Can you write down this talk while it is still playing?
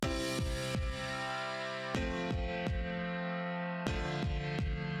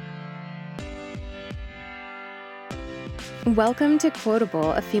Welcome to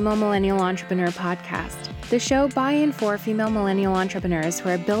Quotable, a female millennial entrepreneur podcast, the show by and for female millennial entrepreneurs who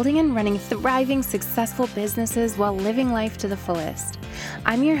are building and running thriving, successful businesses while living life to the fullest.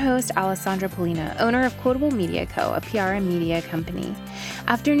 I'm your host, Alessandra Polina, owner of Quotable Media Co., a PR and media company.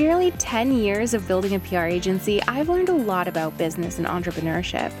 After nearly 10 years of building a PR agency, I've learned a lot about business and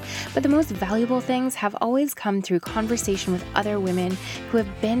entrepreneurship, but the most valuable things have always come through conversation with other women who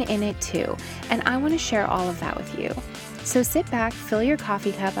have been in it too, and I want to share all of that with you. So sit back, fill your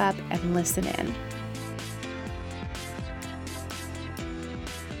coffee cup up, and listen in.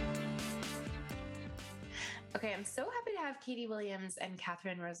 Okay, I'm so happy to have Katie Williams and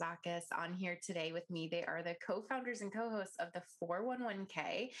Catherine Rozakis on here today with me. They are the co-founders and co-hosts of the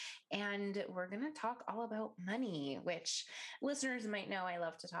 411k, and we're going to talk all about money, which listeners might know I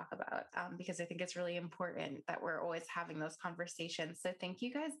love to talk about because I think it's really important that we're always having those conversations. So thank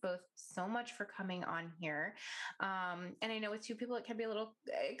you guys both so much for coming on here. And I know with two people, it can be a little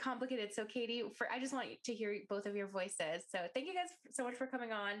complicated. So Katie, I just want to hear both of your voices. So thank you guys so much for coming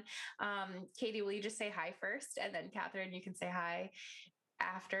on. Katie, will you just say hi first? And then Catherine, you can say hi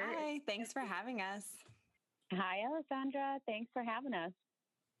after. Hi, thanks for having us. Hi, Alessandra. Thanks for having us.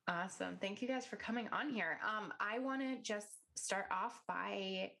 Awesome. Thank you guys for coming on here. I want to just start off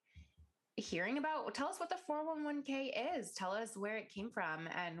by tell us what the 411k is. Tell us where it came from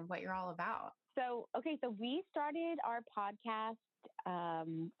and what you're all about. So we started our podcast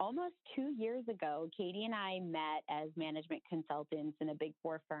almost 2 years ago. Katie and I met as management consultants in a big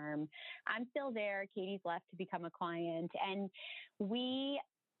four firm. I'm still there. Katie's left to become a client. And we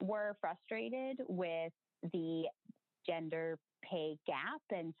were frustrated with the gender pay gap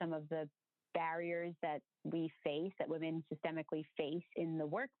and some of the barriers that women systemically face in the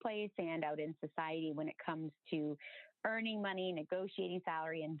workplace and out in society when it comes to earning money, negotiating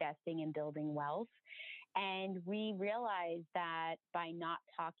salary, investing, and building wealth. And we realized that by not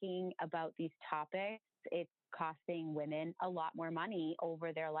talking about these topics, it's costing women a lot more money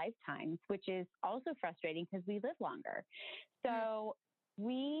over their lifetimes, which is also frustrating because we live longer. So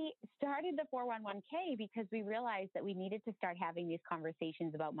we started the 411k because we realized that we needed to start having these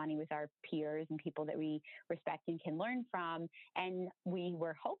conversations about money with our peers and people that we respect and can learn from. And we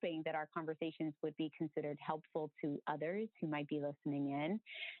were hoping that our conversations would be considered helpful to others who might be listening in.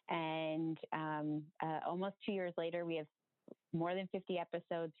 And almost 2 years later, we have more than 50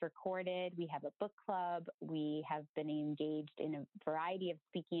 episodes recorded. We have a book club. We have been engaged in a variety of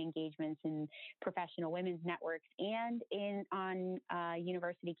speaking engagements in professional women's networks and on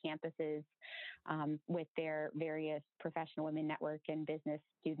university campuses with their various professional women network and business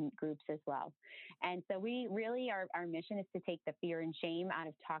student groups as well. And so we really, our mission is to take the fear and shame out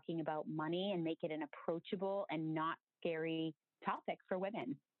of talking about money and make it an approachable and not scary topic for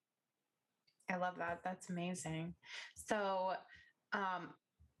women. I love that. That's amazing. So,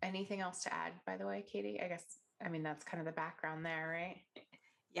 anything else to add, by the way, Katie? That's kind of the background there, right?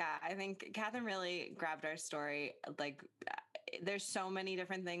 Yeah, I think Catherine really grabbed our story. There's so many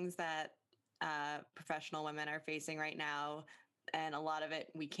different things that professional women are facing right now, and a lot of it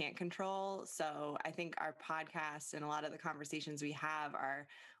we can't control. So I think our podcast and a lot of the conversations we have are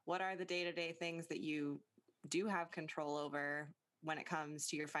what are the day-to-day things that you do have control over when it comes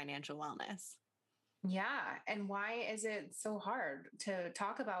to your financial wellness. Yeah. And why is it so hard to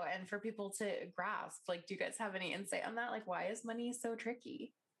talk about and for people to grasp? Like, do you guys have any insight on that? Like, why is money so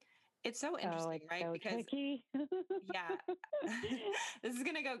tricky? It's so interesting, it's right? so Because tricky. yeah, this is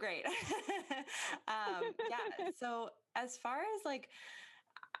gonna go great. Yeah. So as far as like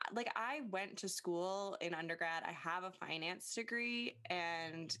I went to school in undergrad, I have a finance degree,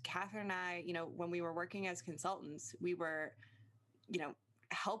 and Catherine and I, when we were working as consultants, we were,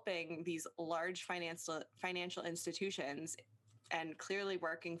 helping these large financial institutions and clearly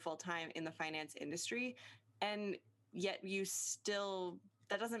working full time in the finance industry. And yet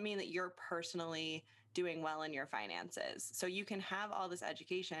that doesn't mean that you're personally doing well in your finances. So you can have all this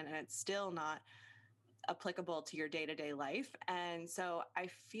education and it's still not applicable to your day-to-day life. And so I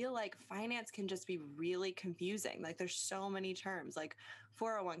feel like finance can just be really confusing. Like there's so many terms like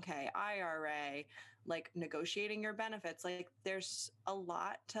 401k, IRA, like negotiating your benefits. Like there's a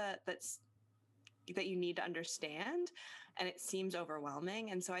lot that you need to understand, and it seems overwhelming.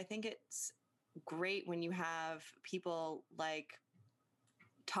 And so I think it's great when you have people like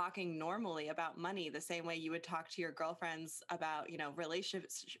talking normally about money the same way you would talk to your girlfriends about,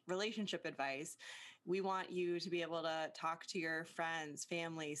 relationship advice. We want you to be able to talk to your friends,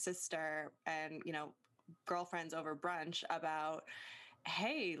 family, sister, and, girlfriends over brunch about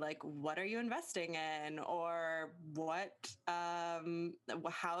hey, like, what are you investing in? Or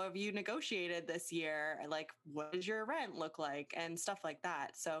how have you negotiated this year? Like, what does your rent look like? And stuff like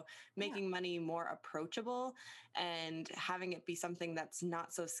that. So making money more approachable and having it be something that's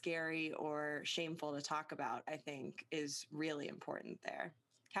not so scary or shameful to talk about, I think is really important there.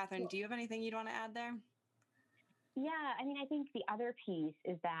 Catherine, do you have anything you'd want to add there? Yeah, I mean, I think the other piece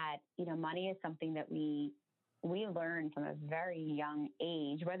is that, money is something that we learn from a very young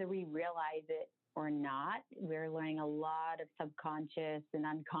age, whether we realize it or not. We're learning a lot of subconscious and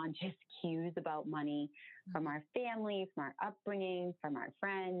unconscious cues about money from our family, from our upbringing, from our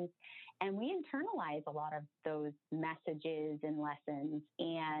friends. And we internalize a lot of those messages and lessons.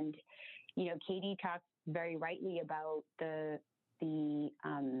 And, Katie talks very rightly about the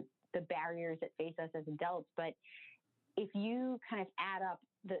barriers that face us as adults. But if you kind of add up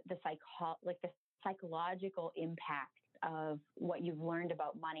the psychological impact of what you've learned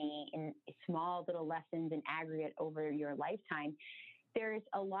about money in small little lessons in aggregate over your lifetime, there's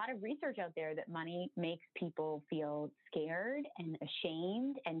a lot of research out there that money makes people feel scared and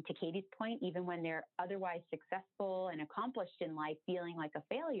ashamed. And to Katie's point, even when they're otherwise successful and accomplished in life, feeling like a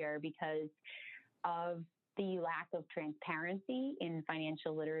failure because of the lack of transparency in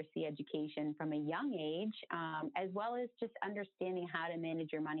financial literacy education from a young age, as well as just understanding how to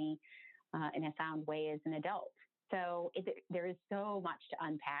manage your money in a sound way as an adult. So there is so much to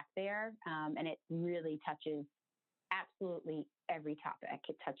unpack there, and it really touches absolutely every topic.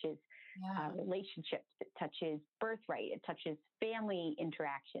 It touches relationships, it touches birthright, it touches family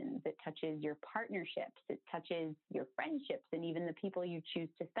interactions, it touches your partnerships, it touches your friendships, and even the people you choose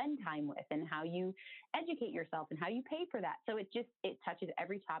to spend time with, and how you educate yourself and how you pay for that. So it touches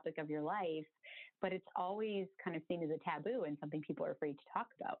every topic of your life, but it's always kind of seen as a taboo and something people are afraid to talk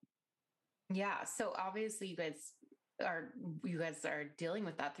about. Yeah. So obviously you guys are dealing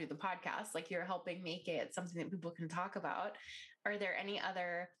with that through the podcast. Like, you're helping make it something that people can talk about. Are there any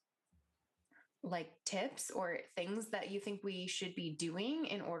other like tips or things that you think we should be doing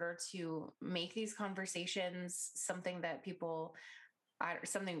in order to make these conversations something that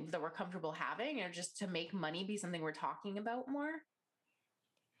something that we're comfortable having, or just to make money be something we're talking about more?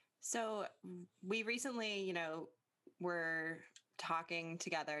 So we recently, were talking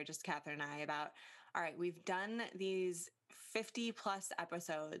together, just Catherine and I, about, all right, we've done these 50 plus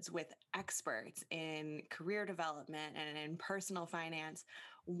episodes with experts in career development and in personal finance.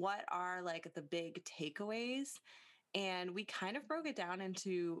 What are like the big takeaways? And we kind of broke it down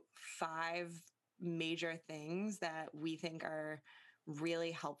into 5 major things that we think are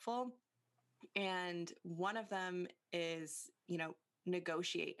really helpful. And one of them is,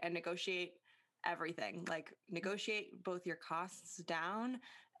 negotiate everything. Like, negotiate both your costs down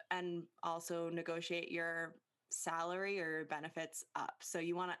and also negotiate your salary or your benefits up. So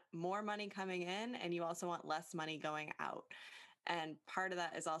you want more money coming in and you also want less money going out. And part of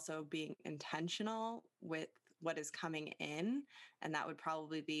that is also being intentional with what is coming in. And that would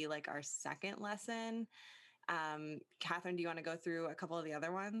probably be like our second lesson. Catherine, do you want to go through a couple of the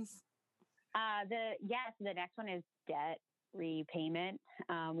other ones? The next one is debt repayment.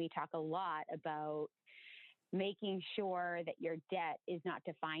 We talk a lot about making sure that your debt is not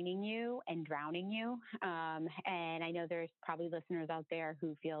defining you and drowning you. And I know there's probably listeners out there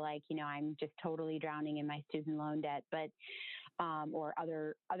who feel like, I'm just totally drowning in my student loan debt, but or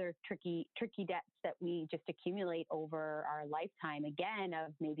other tricky debts that we just accumulate over our lifetime. Again,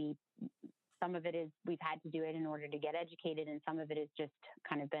 of maybe some of it is we've had to do it in order to get educated, and some of it is just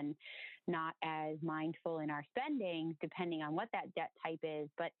kind of been not as mindful in our spending, depending on what that debt type is.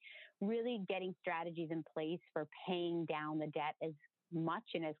 But really getting strategies in place for paying down the debt as much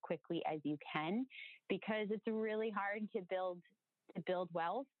and as quickly as you can, because it's really hard to build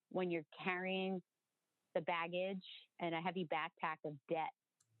wealth when you're carrying the baggage and a heavy backpack of debt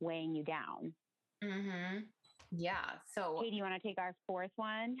weighing you down. Mm-hmm. Yeah. So, Katie, you want to take our 4th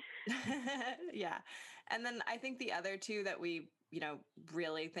one? Yeah. And then I think the other 2 that we,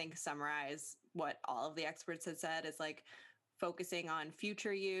 really think summarize what all of the experts have said is like focusing on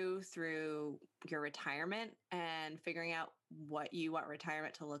future you through your retirement and figuring out what you want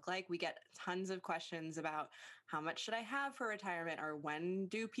retirement to look like. We get tons of questions about how much should I have for retirement, or when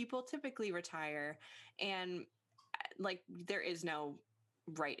do people typically retire? And like, there is no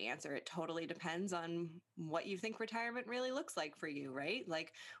right answer. It totally depends on what you think retirement really looks like for you, right?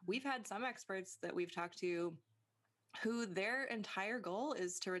 Like, we've had some experts that we've talked to who their entire goal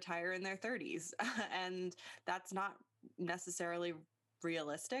is to retire in their 30s. And that's not necessarily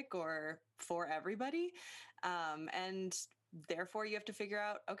realistic or for everybody. And therefore you have to figure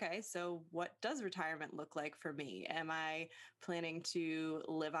out, okay, so what does retirement look like for me? Am I planning to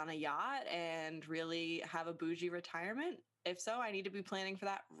live on a yacht and really have a bougie retirement? If so, I need to be planning for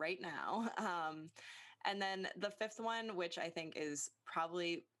that right now. And then the fifth one, which I think is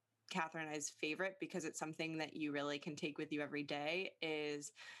probably Catherine and I's favorite because it's something that you really can take with you every day,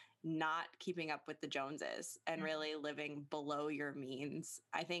 is not keeping up with the Joneses and really living below your means.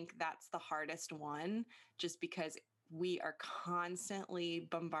 I think that's the hardest one, just because we are constantly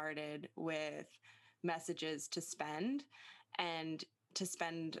bombarded with messages to spend and to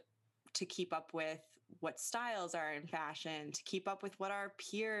spend to keep up with what styles are in fashion, to keep up with what our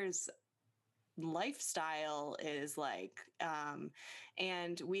peers lifestyle is like.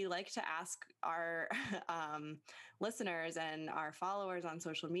 And we like to ask our listeners and our followers on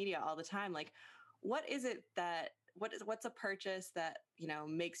social media all the time, like, what is it that, what's a purchase that,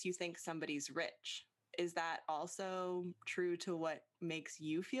 makes you think somebody's rich? Is that also true to what makes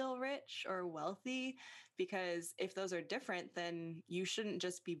you feel rich or wealthy? Because if those are different, then you shouldn't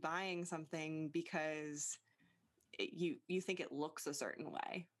just be buying something because you think it looks a certain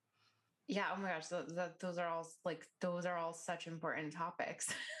way. Yeah. Oh my gosh. Those are all such important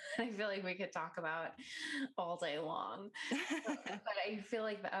topics. I feel like we could talk about all day long, but I feel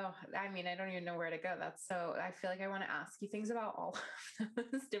like, I don't even know where to go. I feel like I want to ask you things about all of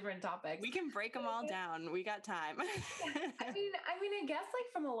those different topics. We can break them all down. We got time. I guess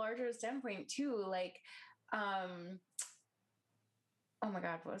like from a larger standpoint too, like, oh my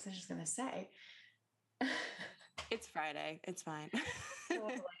God, what was I just going to say? It's Friday. It's fine.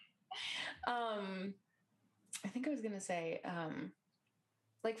 I think I was going to say,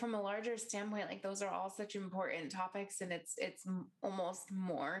 like from a larger standpoint, like those are all such important topics, and it's almost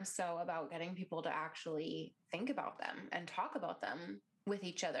more so about getting people to actually think about them and talk about them with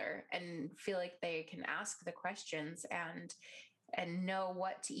each other and feel like they can ask the questions and know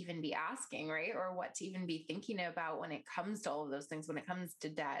what to even be asking, right? Or what to even be thinking about when it comes to all of those things, when it comes to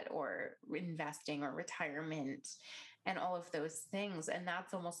debt or investing or retirement and all of those things. And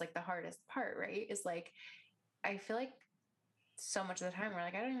that's almost like the hardest part, right? Is like, I feel like so much of the time we're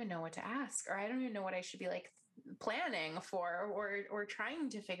like, I don't even know what to ask, or I don't even know what I should be like planning for or trying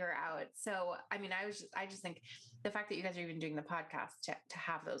to figure out. So I just think the fact that you guys are even doing the podcast to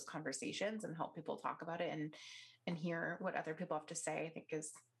have those conversations and help people talk about it and hear what other people have to say, I think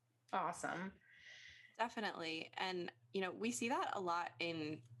is awesome. Definitely. And we see that a lot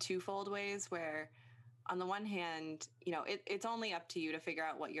in twofold ways, where on the one hand, it's only up to you to figure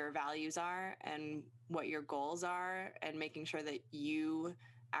out what your values are and what your goals are, and making sure that you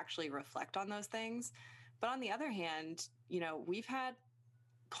actually reflect on those things. But on the other hand, we've had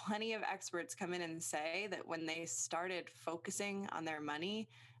plenty of experts come in and say that when they started focusing on their money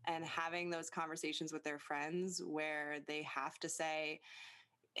and having those conversations with their friends where they have to say,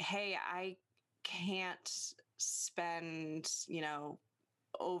 hey, I can't spend,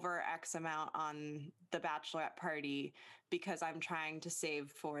 over X amount on the bachelorette party because I'm trying to save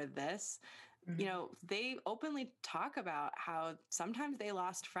for this. Mm-hmm. They openly talk about how sometimes they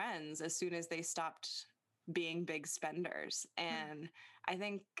lost friends as soon as they stopped being big spenders. And I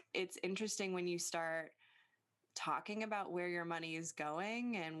think it's interesting when you start talking about where your money is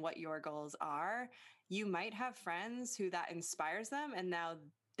going and what your goals are. You might have friends who that inspires them, and now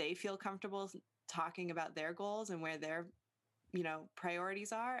they feel comfortable talking about their goals and where their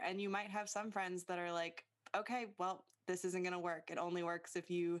priorities are. And you might have some friends that are like, okay, well, this isn't going to work. It only works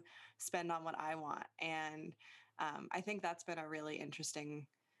if you spend on what I want. And I think that's been a really interesting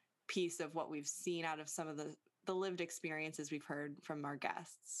piece of what we've seen out of some of the lived experiences we've heard from our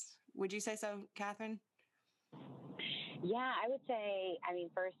guests. Would you say so, Catherine? Yeah, I would say,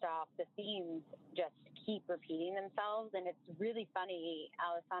 first off, the themes just keep repeating themselves. And it's really funny,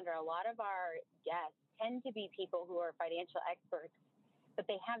 Alessandra, a lot of our guests tend to be people who are financial experts, but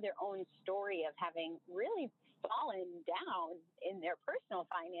they have their own story of having really fallen down in their personal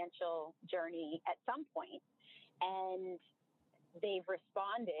financial journey at some point. And they've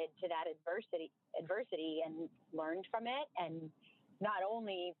responded to that adversity and learned from it, and not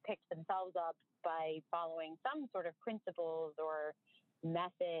only picked themselves up by following some sort of principles or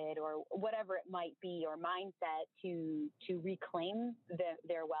method or whatever it might be, or mindset to reclaim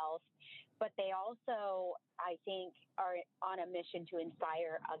their wealth, but they also, I think, are on a mission to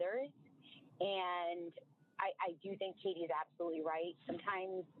inspire others. And I do think Katie is absolutely right.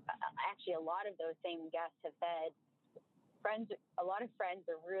 Sometimes, actually, a lot of those same guests have said, a lot of friends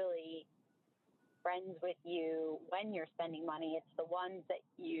are really friends with you when you're spending money. It's the ones that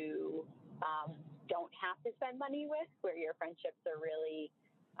you don't have to spend money with where your friendships are really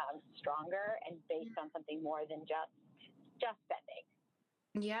stronger and based on something more than just just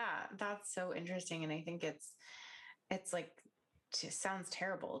spending. Yeah, that's so interesting. And I think it's like, just sounds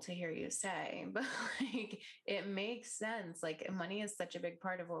terrible to hear you say, but like it makes sense. Like money is such a big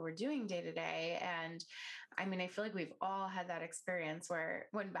part of what we're doing day to day. And I mean, I feel like we've all had that experience where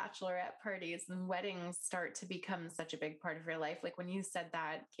when bachelorette parties and weddings start to become such a big part of your life. Like when you said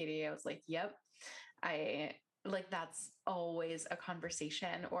that, Katie, I was like, yep, I like that's always a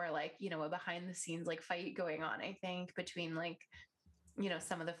conversation or like, a behind the scenes like fight going on, I think, between like,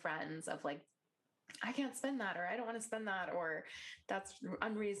 some of the friends of like, I can't spend that, or I don't want to spend that, or that's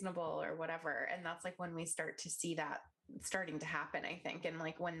unreasonable, or whatever. And that's like when we start to see that starting to happen, I think. And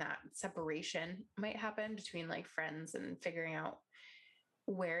like when that separation might happen between like friends and figuring out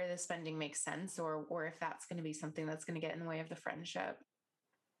where the spending makes sense or if that's going to be something that's going to get in the way of the friendship.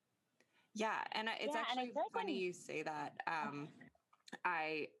 Yeah. And it's actually funny you say that.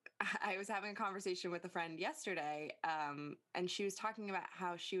 I was having a conversation with a friend yesterday, and she was talking about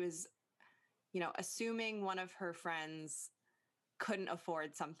how she was, assuming one of her friends couldn't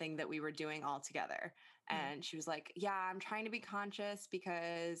afford something that we were doing all together. And she was like, yeah, I'm trying to be conscious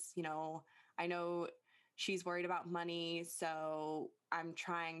because, I know she's worried about money. So I'm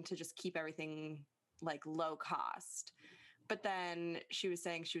trying to just keep everything like low cost. But then she was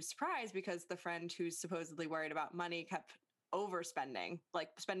saying she was surprised because the friend who's supposedly worried about money kept overspending, like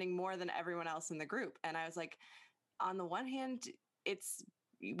spending more than everyone else in the group. And I was like, on the one hand,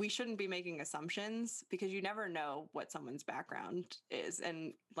 we shouldn't be making assumptions because you never know what someone's background is.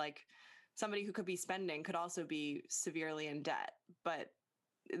 And like somebody who could be spending could also be severely in debt, but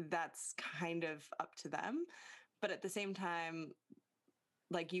that's kind of up to them. But at the same time,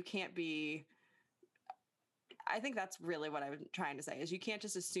 like you can't be, I think that's really what I'm trying to say is you can't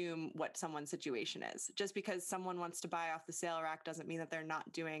just assume what someone's situation is. Just because someone wants to buy off the sale rack doesn't mean that they're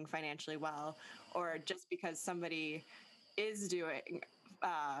not doing financially well, or just because somebody is doing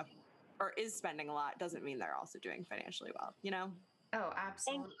or is spending a lot doesn't mean they're also doing financially well, Oh,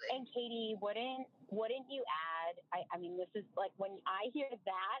 absolutely. And Katie, wouldn't you add? I mean, this is like when I hear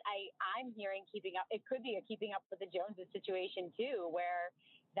that, I'm hearing keeping up. It could be a keeping up with the Joneses situation too, where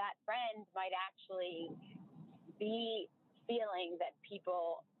that friend might actually be feeling that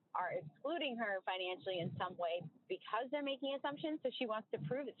people are excluding her financially in some way because they're making assumptions. So she wants to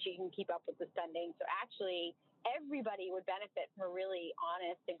prove that she can keep up with the spending. So actually, everybody would benefit from a really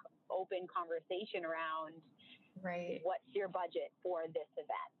honest and open conversation around what's your budget for this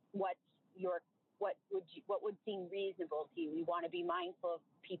event? What would seem reasonable to you? We want to be mindful of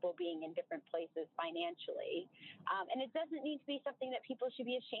people being in different places financially. And it doesn't need to be something that people should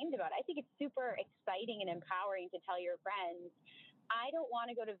be ashamed about. I think it's super exciting and empowering to tell your friends, I don't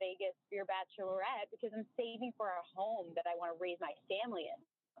want to go to Vegas for your bachelorette because I'm saving for a home that I want to raise my family in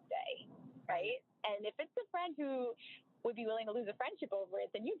someday, right? And if it's a friend who would be willing to lose a friendship over it,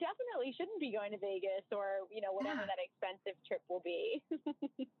 then you definitely shouldn't be going to Vegas or, whatever that expensive trip will be.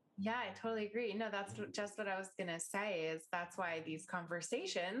 Yeah, I totally agree. No, that's just what I was going to say is that's why these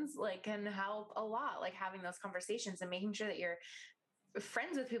conversations like can help a lot, like having those conversations and making sure that you're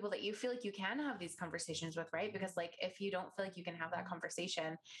friends with people that you feel like you can have these conversations with, right? Because like if you don't feel like you can have that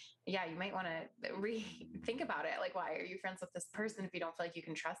conversation, yeah, you might want to think about it. Like, why are you friends with this person if you don't feel like you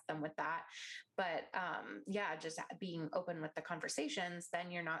can trust them with that? But yeah, just being open with the conversations, then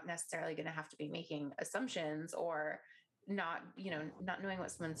you're not necessarily going to have to be making assumptions or not knowing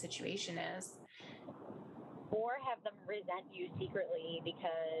what someone's situation is. Or have them resent you secretly,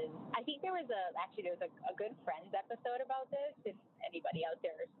 because I think there was a Good Friends episode about this. If anybody out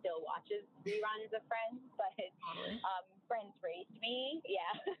there still watches reruns of Friends, but Friends raised me.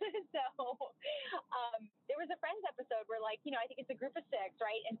 Yeah. So there was a Friends episode where I think it's a group of 6,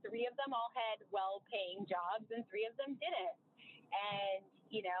 right? And 3 of them all had well-paying jobs and 3 of them didn't. And,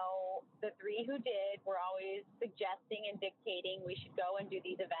 the 3 who did were always suggesting and dictating we should go and do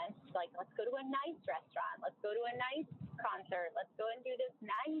these events. Like, let's go to a nice restaurant. Let's go to a nice concert. Let's go and do this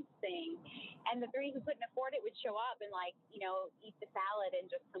nice thing. And the 3 who couldn't afford it would show up and eat the salad and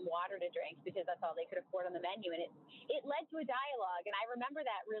just some water to drink because that's all they could afford on the menu. And it led to a dialogue. And I remember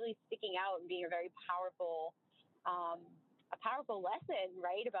that really sticking out and being a very powerful lesson,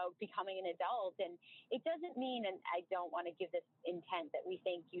 right, about becoming an adult. And it doesn't mean, and I don't want to give this intent that we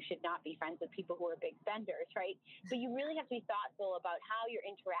think you should not be friends with people who are big spenders, right? But you really have to be thoughtful about how you're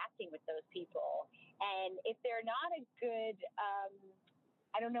interacting with those people. And if they're not a good,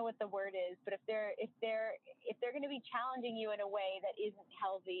 I don't know what the word is, but if they're going to be challenging you in a way that isn't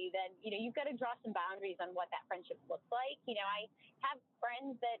healthy, then you've got to draw some boundaries on what that friendship looks like. I have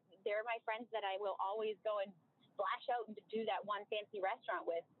friends that they're my friends that I will always go and splash out and do that one fancy restaurant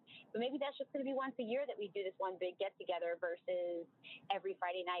with. But maybe that's just going to be once a year that we do this one big get together versus every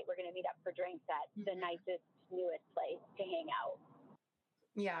Friday night we're going to meet up for drinks at the nicest, newest place to hang out.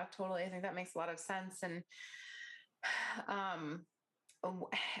 Yeah, totally. I think that makes a lot of sense. And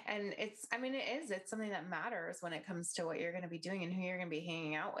it's something that matters when it comes to what you're going to be doing and who you're going to be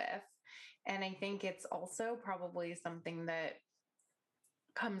hanging out with. And I think it's also probably something that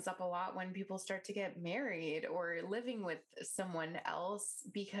comes up a lot when people start to get married or living with someone else,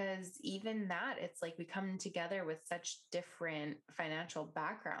 because even that, it's like we come together with such different financial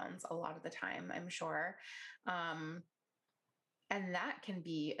backgrounds a lot of the time, I'm sure. And that can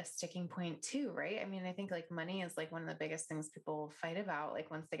be a sticking point too, right? I mean, I think like money is like one of the biggest things people fight about,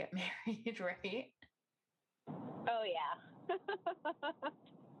 like once they get married, right? Oh, yeah.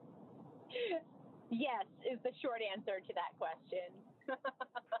 Yes, is the short answer to that question.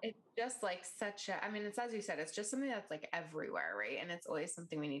 It's just like it's as you said, it's just something that's like everywhere, right? And it's always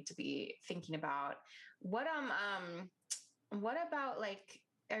something we need to be thinking about. What about like,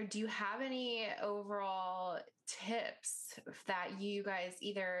 or do you have any overall tips that you guys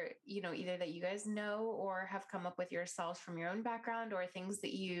either that you guys know or have come up with yourselves from your own background, or things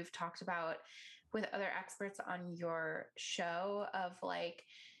that you've talked about with other experts on your show of like,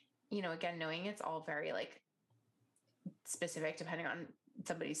 again, knowing it's all very like specific depending on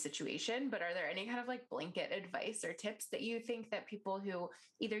somebody's situation, but are there any kind of like blanket advice or tips that you think that people who,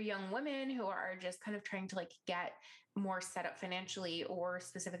 either young women who are just kind of trying to like get more set up financially, or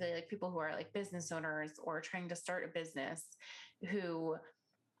specifically like people who are like business owners or trying to start a business, who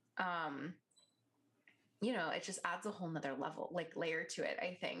it just adds a whole nother level, like layer to it,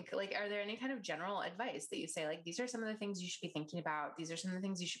 I think. Like, are there any kind of general advice that you say, like, these are some of the things you should be thinking about, these are some of the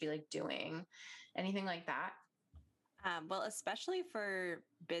things you should be like doing, anything like that? Well, especially for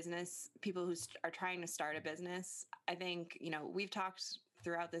business people who are trying to start a business, I think, we've talked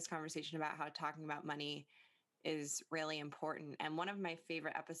throughout this conversation about how talking about money is really important. And one of my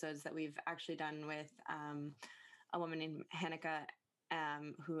favorite episodes that we've actually done with a woman named Hanneke,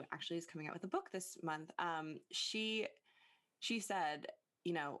 who actually is coming out with a book this month, she said,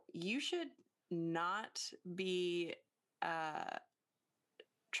 you should not be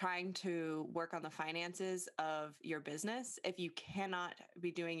trying to work on the finances of your business if you cannot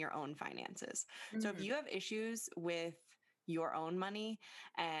be doing your own finances. So if you have issues with your own money,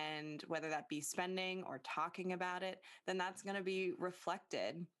 and whether that be spending or talking about it, then that's going to be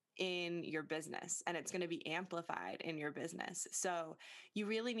reflected in your business, and it's going to be amplified in your business. So you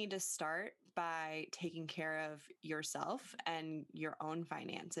really need to start by taking care of yourself and your own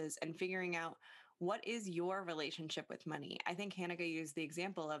finances and figuring out what is your relationship with money. I think Hanneke used the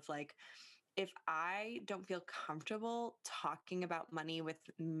example of like, if I don't feel comfortable talking about money with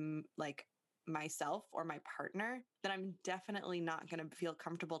like myself or my partner, then I'm definitely not going to feel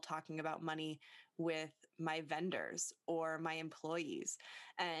comfortable talking about money with my vendors or my employees.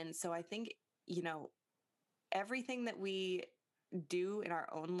 And so I think, everything that we do in our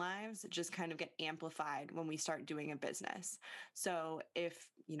own lives just kind of get amplified when we start doing a business. So if,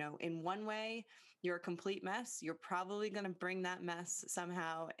 in one way you're a complete mess, you're probably going to bring that mess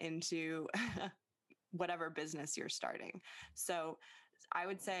somehow into whatever business you're starting. So I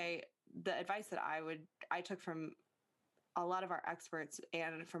would say the advice that I took from a lot of our experts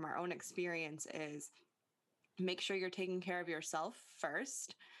and from our own experience is make sure you're taking care of yourself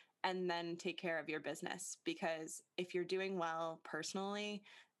first, and then take care of your business. Because if you're doing well personally,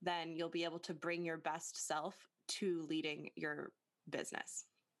 then you'll be able to bring your best self to leading your business.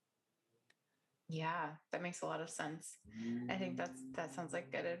 Yeah, that makes a lot of sense. I think that sounds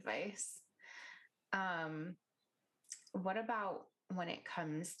like good advice. What about when it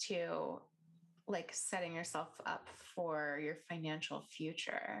comes to like setting yourself up for your financial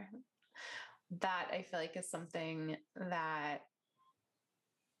future? That I feel like is something that,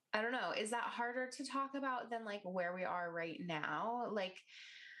 I don't know, is that harder to talk about than like where we are right now? Like,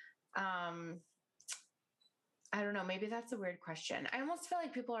 I don't know, maybe that's a weird question. I almost feel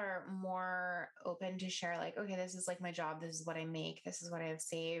like people are more open to share like, okay, this is like my job, this is what I make, this is what I have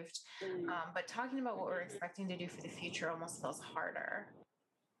saved. But talking about what we're expecting to do for the future almost feels harder.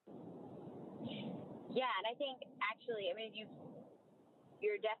 Yeah, and I think actually,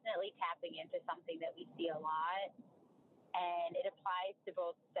 you're definitely tapping into something that we see a lot, and it applies to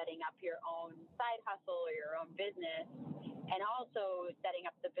both setting up your own side hustle or your own business, and also setting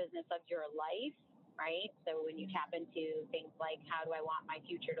up the business of your life, right? So when you tap into things like, how do I want my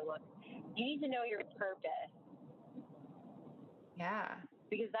future to look? You need to know your purpose. Yeah.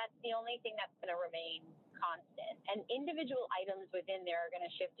 Because that's the only thing that's going to remain constant, and individual items within there are going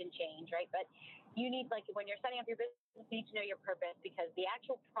to shift and change, right? But you need, like, when you're setting up your business, you need to know your purpose, because the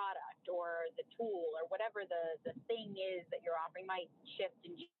actual product or the tool or whatever the thing is that you're offering might shift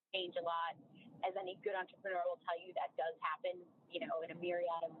and change a lot. As any good entrepreneur will tell you, that does happen, in a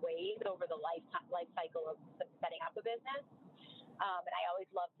myriad of ways over the life cycle of setting up a business. And I always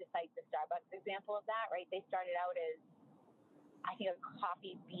love to cite the Starbucks example of that, right? They started out as, I think, a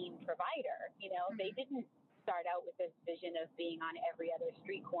coffee bean provider. They didn't start out with this vision of being on every other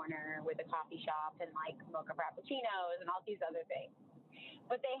street corner with a coffee shop and like mocha frappuccinos and all these other things.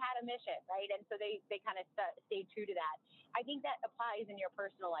 But they had a mission, right? And so they kind of stayed true to that. I think that applies in your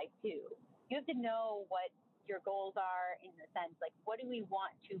personal life too. You have to know what your goals are, in the sense, like, what do we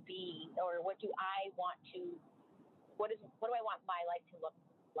want to be, or what do I want to, what do I want my life to look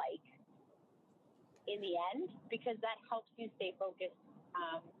like in the end, because that helps you stay focused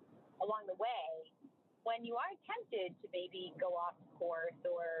along the way when you are tempted to maybe go off course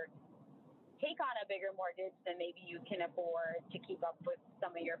or take on a bigger mortgage than maybe you can afford to keep up with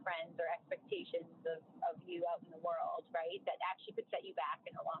some of your friends or expectations of you out in the world, right? That actually could set you back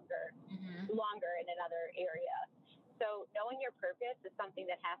in a longer in another area. So knowing your purpose is something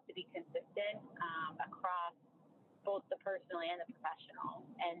that has to be consistent across both the personal and the professional.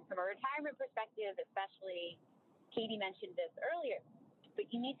 And from a retirement perspective, especially, Katie mentioned this earlier, but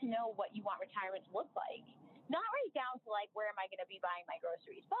you need to know what you want retirement to look like. Not right down to like, where am I going to be buying my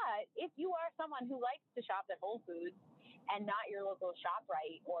groceries? But if you are someone who likes to shop at Whole Foods and not your local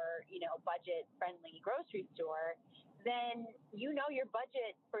ShopRite or, budget-friendly grocery store, then your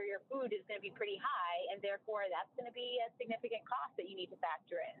budget for your food is going to be pretty high, and therefore that's going to be a significant cost that you need to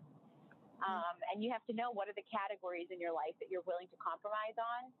factor in. And you have to know what are the categories in your life that you're willing to compromise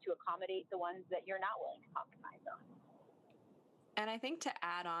on to accommodate the ones that you're not willing to compromise on. And I think to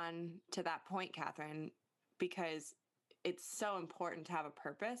add on to that point, Catherine, because it's so important to have a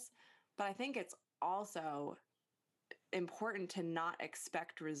purpose, but I think it's also important to not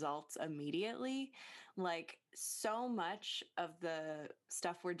expect results immediately. Like, so much of the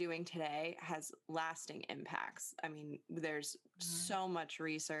stuff we're doing today has lasting impacts. I mean, there's so much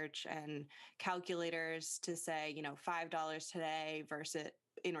research and calculators to say, $5 today versus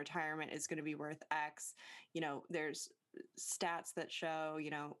in retirement is going to be worth X. There's stats that show,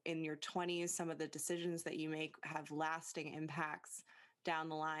 in your 20s, some of the decisions that you make have lasting impacts down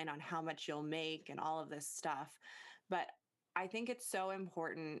the line on how much you'll make and all of this stuff. But I think it's so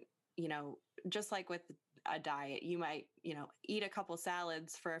important, just like with a diet, you might, eat a couple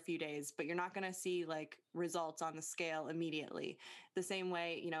salads for a few days, but you're not going to see like results on the scale immediately. The same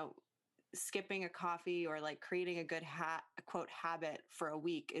way, skipping a coffee or like creating a good quote habit for a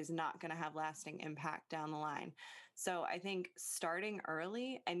week is not going to have lasting impact down the line. So I think starting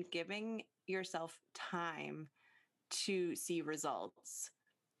early and giving yourself time to see results,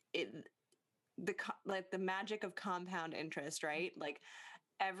 the magic of compound interest, right? Like,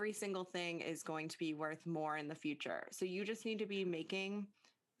 every single thing is going to be worth more in the future. So you just need to be making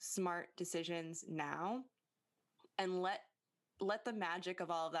smart decisions now and let the magic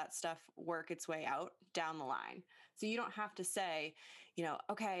of all of that stuff work its way out down the line. So you don't have to say,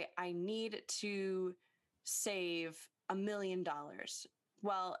 okay, I need to save $1 million.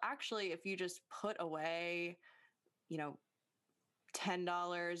 Well, actually, if you just put away,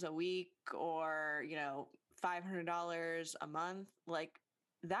 $10 a week or, $500 a month, like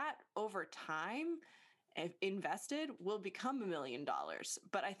that over time, if invested, will become $1 million.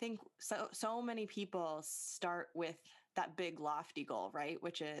 But I think so many people start with that big lofty goal, right?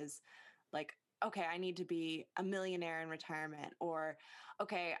 Which is like, okay, I need to be a millionaire in retirement, or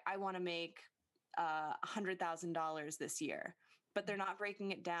okay, I want to make $100,000 this year. But they're not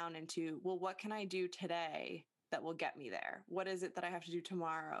breaking it down into, well, what can I do today that will get me there? What is it that I have to do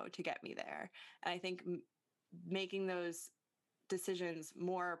tomorrow to get me there? And I think making those decisions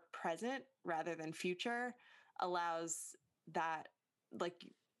more present rather than future allows that, like,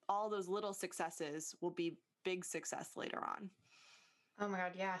 all those little successes will be big success later on. Oh my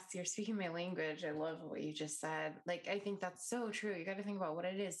God, yes. You're speaking my language. I love what you just said. Like, I think that's so true. You got to think about what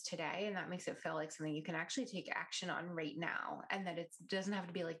it is today, and that makes it feel like something you can actually take action on right now. And that it doesn't have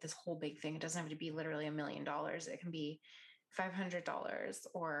to be like this whole big thing. It doesn't have to be literally $1 million. It can be $500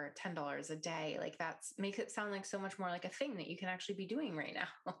 or $10 a day. Like, that's makes it sound like so much more like a thing that you can actually be doing right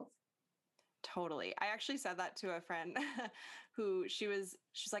now. Totally. I actually said that to a friend who she's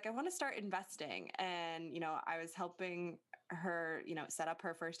like, I want to start investing. And, I was helping her, set up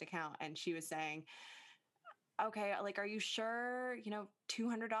her first account. And she was saying, okay, like, are you sure,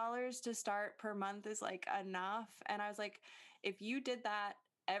 $200 to start per month is like enough? And I was like, if you did that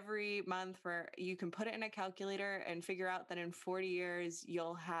every month you can put it in a calculator and figure out that in 40 years,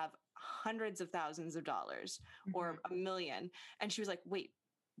 you'll have hundreds of thousands of dollars or $1 million. And she was like, wait,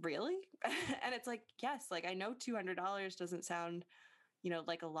 really? And it's like, yes, like I know $200 doesn't sound,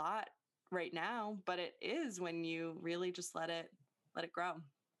 like a lot right now, but it is when you really just let it grow.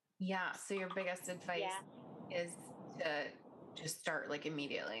 Yeah. So your biggest advice is to just start like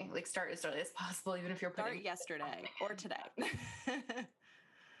immediately, like start as early as possible, even if you're putting start yesterday or today.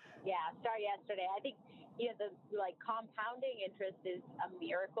 Yeah, start yesterday. I think the compounding interest is a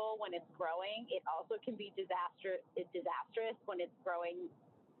miracle when it's growing. It also can be disastrous when it's growing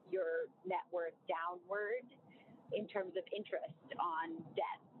your net worth downward in terms of interest on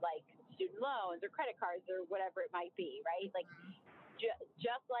debt, like student loans or credit cards or whatever it might be, right? Like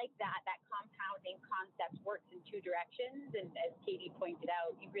just like that compounding concept works in two directions. And as Katie pointed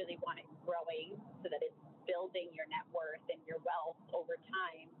out, you really want it growing so that it's building your net worth and your wealth over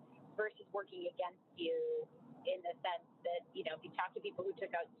time versus working against you in the sense that, if you talk to people who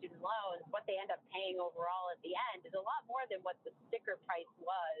took out student loans, what they end up paying overall at the end is a lot more than what the sticker price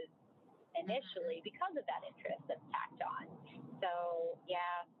was initially because of that interest that's tacked on. So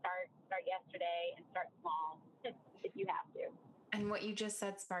yeah, start yesterday and start small if you have to. And what you just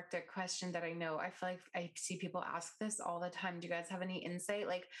said sparked a question that I know. I feel like I see people ask this all the time. Do you guys have any insight?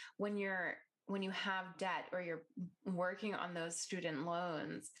 Like when you have debt or you're working on those student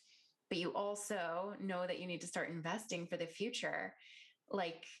loans, but you also know that you need to start investing for the future.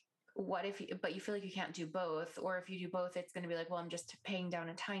 Like but you feel like you can't do both, or if you do both, it's going to be like, well, I'm just paying down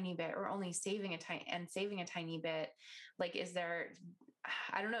a tiny bit or only saving a tiny bit. Like,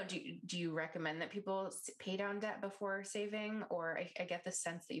 I don't know. Do you recommend that people pay down debt before saving? Or I get the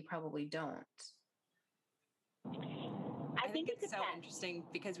sense that you probably don't. I think it's so interesting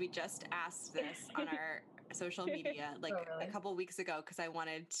because we just asked this on our social media a couple weeks ago because I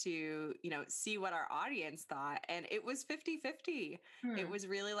wanted to, see what our audience thought. And it was 50-50. It was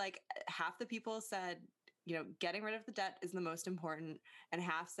really like half the people said, getting rid of the debt is the most important. And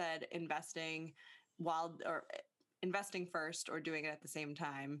half said investing first or doing it at the same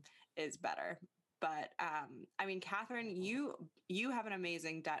time is better. But Catherine, you have an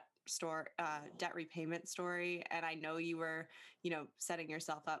amazing debt repayment story. And I know you were, setting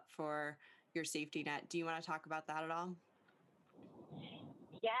yourself up for your safety net. Do you want to talk about that at all?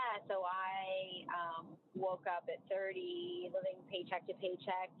 Yeah, so I woke up at 30, living paycheck to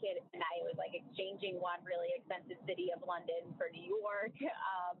paycheck, and I was exchanging one really expensive city of London for New York,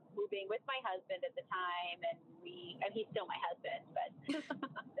 moving with my husband at the time, and he's still my husband, but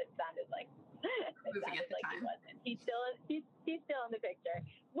it sounded like he wasn't. He's still in the picture,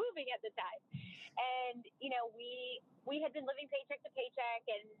 moving at the time, and we had been living paycheck to paycheck,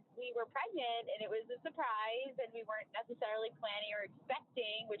 and we were pregnant, and it was a surprise, and we weren't necessarily planning or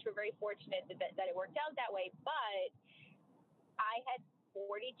expecting, which we're very fortunate that it worked out that way. But I had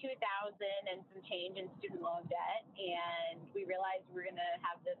 $42,000 and some change in student loan debt, and we realized we were going to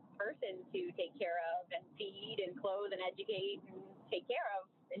have this person to take care of and feed and clothe and educate and take care of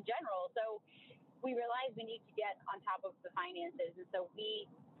in general. So we realized we need to get on top of the finances, and so we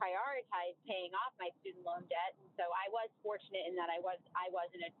prioritized paying off my student loan debt. And so I was fortunate in that I was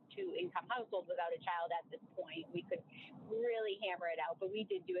in a 2-income household without a child at this point. We could really hammer it out, but we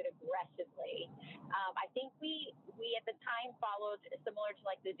did do it aggressively. I think we at the time followed similar to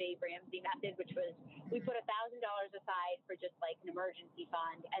the Dave Ramsey method, which was we put $1,000 aside for just an emergency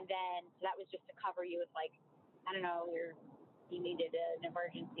fund, and then so that was just to cover you with you needed an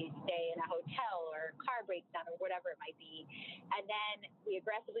emergency stay in a hotel or car breakdown or whatever it might be. And then we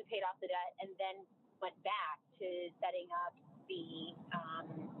aggressively paid off the debt and then went back to setting up the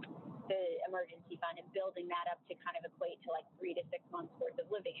emergency fund and building that up to kind of equate to 3 to 6 months worth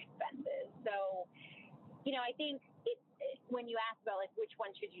of living expenses. So, I think when you ask about which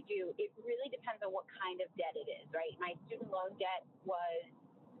one should you do, it really depends on what kind of debt it is, right? My student loan debt was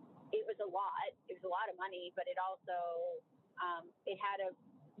a lot. It was a lot of money, but it also it had a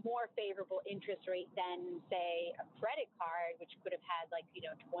more favorable interest rate than, say, a credit card, which could have had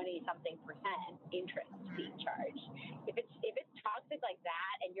 20-something% interest being charged. If it's toxic like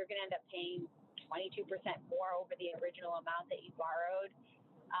that, and you're going to end up paying 22% more over the original amount that you borrowed,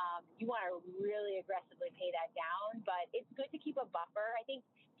 you want to really aggressively pay that down. But it's good to keep a buffer. I think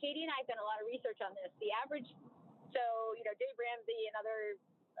Katie and I have done a lot of research on this. The average, Dave Ramsey and other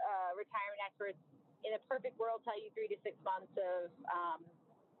retirement experts in a perfect world tell you 3 to 6 months of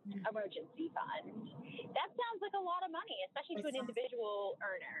emergency fund. That sounds like a lot of money, especially to an individual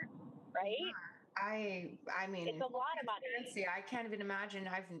earner, right? Yeah. I mean, it's a lot of money. I can't even imagine.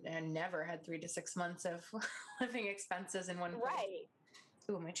 I've never had 3 to 6 months of living expenses in one place. Right.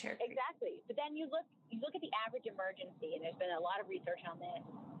 Ooh, my chair. Exactly. But then you look at the average emergency, and there's been a lot of research on this.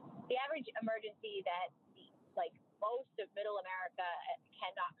 The average emergency that like most of middle America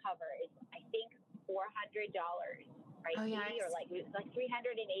cannot cover is, I think, $400, right? Oh, yeah, or like 380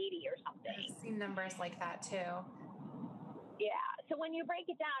 or something. I've seen numbers like that too. Yeah. So when you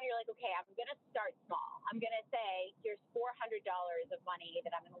break it down, you're like, okay, I'm going to start small. I'm going to say, here's $400 of money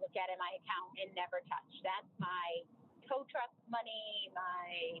that I'm going to look at in my account and never touch. That's my tow truck money,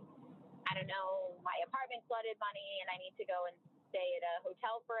 I don't know, my apartment flooded money, and I need to go and stay at a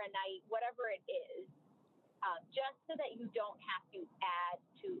hotel for a night, whatever it is, just so that you don't have to add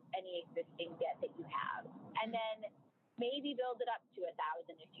to any existing debt that you have. And then maybe build it up to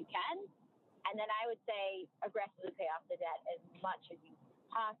 $1,000 if you can. And then I would say aggressively pay off the debt as much as you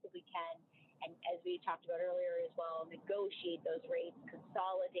possibly can. And as we talked about earlier as well, negotiate those rates,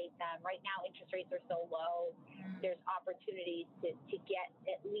 consolidate them. Right now, interest rates are so low. There's opportunities to get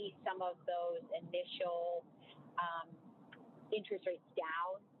at least some of those initial interest rates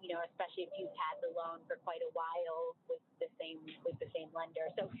down, especially if you've had the loan for quite a while with the same lender.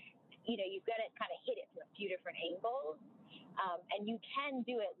 So, you've got to kind of hit it from a few different angles. And you can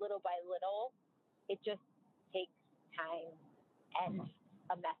do it little by little. It just takes time and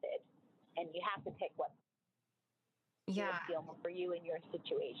a method. And you have to pick what would feel more for you in your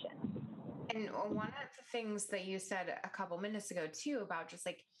situation. And one of the things that you said a couple minutes ago too, about just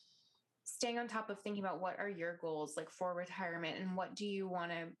like staying on top of thinking about what are your goals like for retirement, and what do you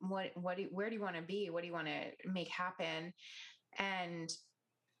want to, where do you want to be? What do you want to make happen? And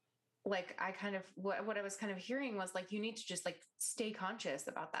like, I kind of, what I was kind of hearing was like, you need to just like stay conscious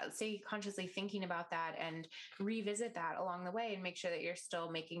about that, stay consciously thinking about that, and revisit that along the way and make sure that you're still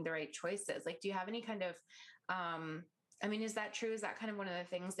making the right choices. Like, do you have any kind of, is that true? Is that kind of one of the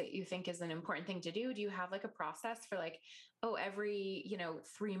things that you think is an important thing to do? Do you have like a process for like, every,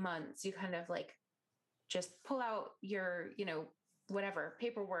 3 months, you kind of like just pull out your, whatever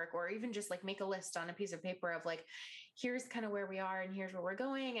paperwork, or even just like make a list on a piece of paper of like, here's kind of where we are and here's where we're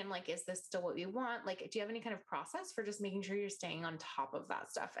going. And like, is this still what we want? Like, do you have any kind of process for just making sure you're staying on top of that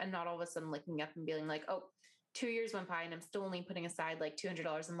stuff and not all of a sudden looking up and being like, 2 years went by and I'm still only putting aside like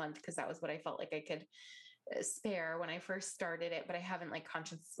 $200 a month because that was what I felt like I could spare when I first started it, but I haven't like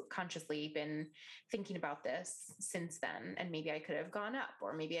consciously been thinking about this since then. And maybe I could have gone up,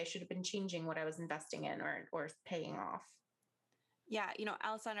 or maybe I should have been changing what I was investing in or paying off. Yeah,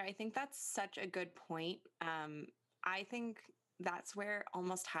 Alessandra, I think that's such a good point. I think that's where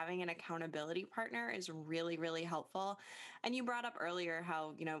almost having an accountability partner is really, really helpful. And you brought up earlier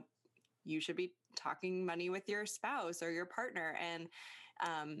how, you should be talking money with your spouse or your partner. And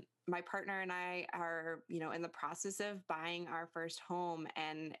my partner and I are, in the process of buying our first home,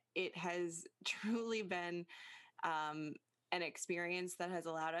 and it has truly been an experience that has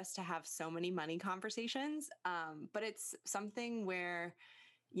allowed us to have so many money conversations. But it's something where,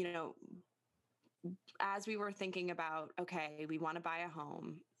 as we were thinking about, okay, we want to buy a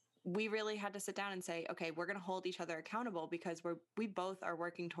home, we really had to sit down and say, okay, we're going to hold each other accountable because we both are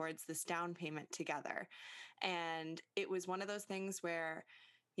working towards this down payment together. And it was one of those things where,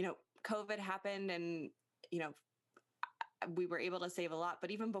 COVID happened and, we were able to save a lot.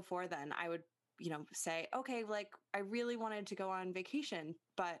 But even before then, I would, say, okay, like I really wanted to go on vacation,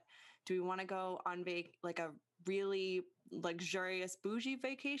 but do we want to go on like a really luxurious bougie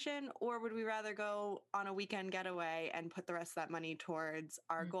vacation, or would we rather go on a weekend getaway and put the rest of that money towards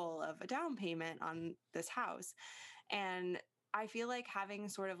our goal of a down payment on this house? And I feel like having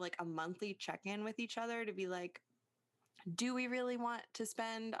sort of like a monthly check-in with each other to be like, do we really want to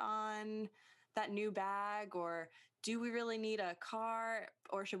spend on that new bag, or do we really need a car,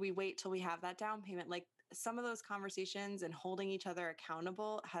 or should we wait till we have that down payment? Like, some of those conversations and holding each other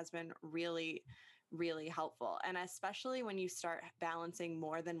accountable has been really, really helpful. And especially when you start balancing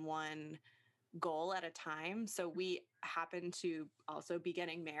more than one goal at a time. So we happen to also be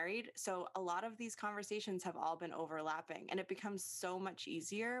getting married. So a lot of these conversations have all been overlapping, and it becomes so much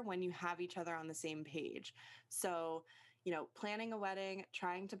easier when you have each other on the same page. So, planning a wedding,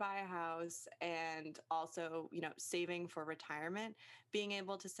 trying to buy a house, and also, saving for retirement, being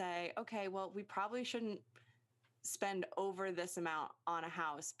able to say, okay, well, we probably shouldn't spend over this amount on a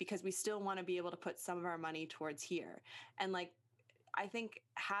house because we still want to be able to put some of our money towards here. And like, I think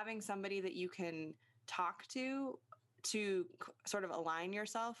having somebody that you can talk to sort of align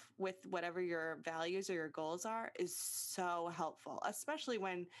yourself with whatever your values or your goals are is so helpful, especially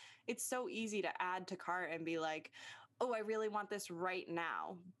when it's so easy to add to cart and be like, oh, I really want this right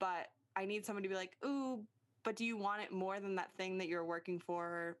now, but I need someone to be like, ooh, but do you want it more than that thing that you're working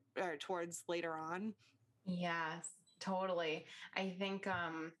for or towards later on? Yes. Totally. I think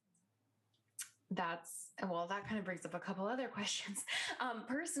that kind of brings up a couple other questions.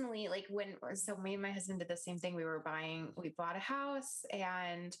 Personally, like so me and my husband did the same thing. We bought a house,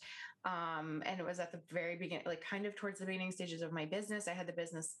 and it was at the very beginning, like kind of towards the beginning stages of my business. I had the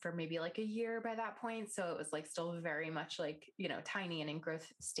business for maybe like a year by that point. So it was like still very much like, tiny and in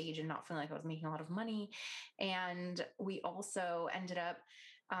growth stage and not feeling like I was making a lot of money. And we also ended up,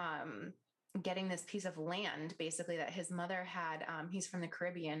 getting this piece of land basically that his mother had. He's from the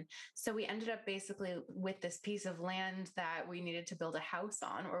Caribbean. So we ended up basically with this piece of land that we needed to build a house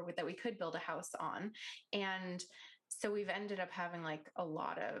on, or that we could build a house on. And so we've ended up having like a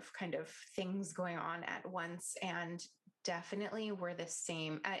lot of kind of things going on at once, and definitely we're the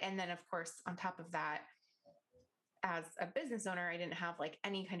same. And then of course, on top of that, as a business owner, I didn't have like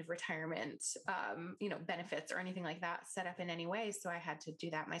any kind of retirement, benefits or anything like that set up in any way. So I had to do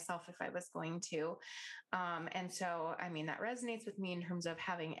that myself if I was going to. And so, I mean, that resonates with me in terms of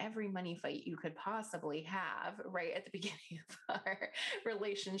having every money fight you could possibly have right at the beginning of our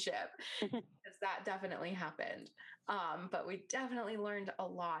relationship, because that definitely happened. But we definitely learned a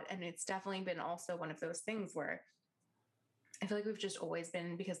lot. And it's definitely been also one of those things where I feel like we've just always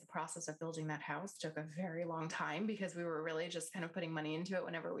been, because the process of building that house took a very long time because we were really just kind of putting money into it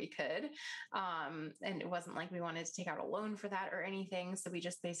whenever we could. And it wasn't like we wanted to take out a loan for that or anything. So we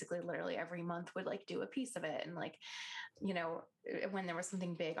just basically literally every month would like do a piece of it. And like, when there was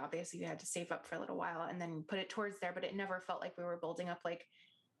something big, obviously you had to save up for a little while and then put it towards there. But it never felt like we were building up like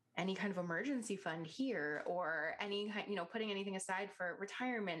any kind of emergency fund here or any kind, putting anything aside for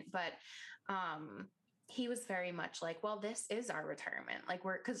retirement. But, he was very much like, well, this is our retirement. Like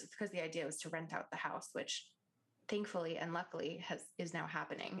because the idea was to rent out the house, which thankfully and luckily is now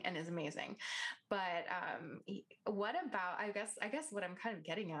happening and is amazing. But what about, I guess what I'm kind of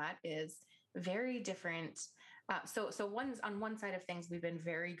getting at is very different. So one's on one side of things, we've been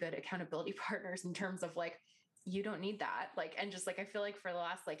very good accountability partners in terms of like, you don't need that. Like, and just like, I feel like for the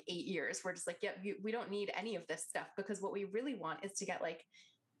last like 8 years, we're just like, yeah, we don't need any of this stuff, because what we really want is to get like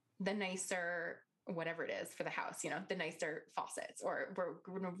the nicer, whatever it is for the house, the nicer faucets, or we're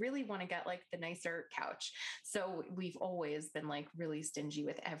going to really want to get like the nicer couch. So we've always been like really stingy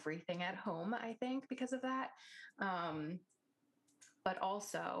with everything at home, I think, because of that. But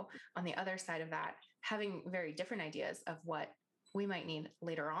also on the other side of that, having very different ideas of what we might need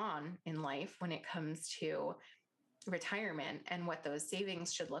later on in life when it comes to retirement and what those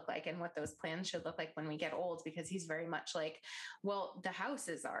savings should look like and what those plans should look like when we get old, because he's very much like, well, the house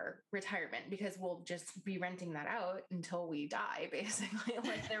is our retirement because we'll just be renting that out until we die, basically.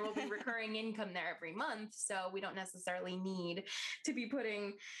 Like there will be recurring income there every month, so we don't necessarily need to be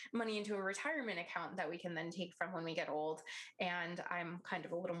putting money into a retirement account that we can then take from when we get old. And I'm kind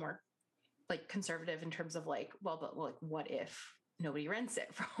of a little more like conservative in terms of like, well, but like what if nobody rents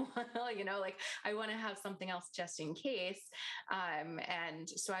it for a while, like I want to have something else just in case. And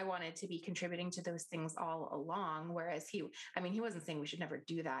so I wanted to be contributing to those things all along. Whereas he wasn't saying we should never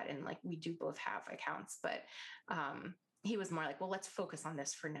do that. And like, we do both have accounts, but, he was more like, well, let's focus on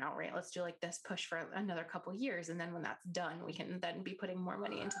this for now, right? Let's do like this push for another couple years. And then when that's done, we can then be putting more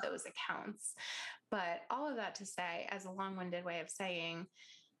money into those accounts. But all of that to say, as a long-winded way of saying,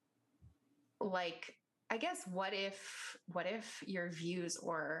 like, I guess what if your views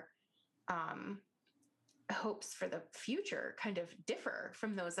or hopes for the future kind of differ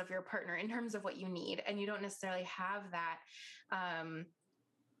from those of your partner in terms of what you need, and you don't necessarily have that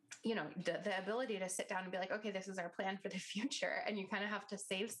the ability to sit down and be like, okay, this is our plan for the future. And you kind of have to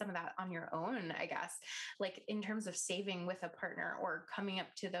save some of that on your own, I guess, like in terms of saving with a partner or coming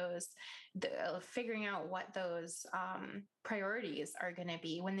up to those, figuring out what those priorities are going to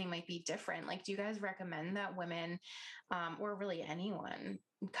be when they might be different. Like, do you guys recommend that women or really anyone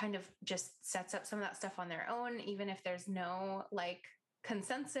kind of just sets up some of that stuff on their own, even if there's no like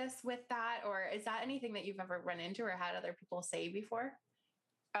consensus with that? Or is that anything that you've ever run into or had other people say before?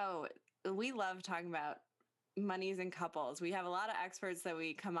 Oh, we love talking about monies and couples. We have a lot of experts that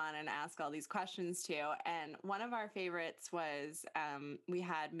we come on and ask all these questions to. And one of our favorites was we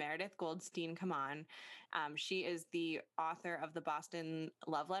had Meredith Goldstein come on. She is the author of the Boston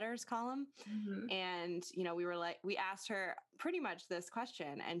Love Letters column. Mm-hmm. And, we asked her pretty much this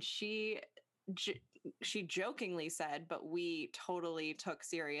question, and she jokingly said, but we totally took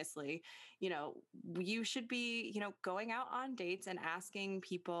seriously, you should be, going out on dates and asking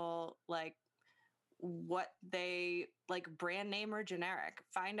people like what they like, brand name or generic.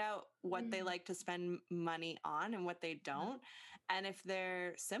 Find out what they like to spend money on and what they don't. And if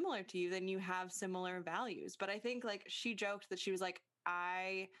they're similar to you, then you have similar values. But I think like she joked that she was like,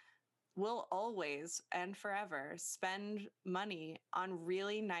 I will always and forever spend money on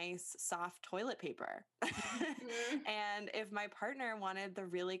really nice soft toilet paper. And if my partner wanted the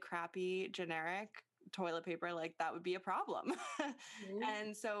really crappy generic toilet paper, like that would be a problem.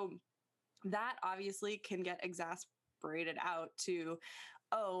 And so that obviously can get exasperated out to,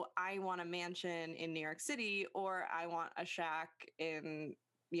 oh, I want a mansion in New York City, or I want a shack in,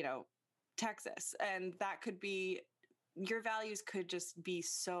 Texas. And that could be, your values could just be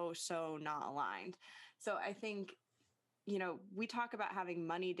so not aligned. So I think, we talk about having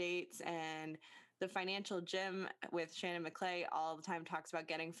money dates, and the financial gym with Shannon McClay all the time talks about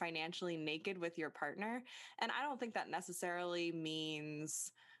getting financially naked with your partner. And I don't think that necessarily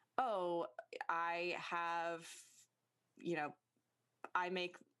means, oh, I have, I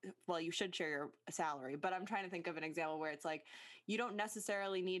make, well, you should share your salary, but I'm trying to think of an example where it's like, you don't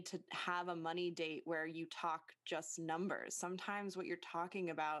necessarily need to have a money date where you talk just numbers. Sometimes what you're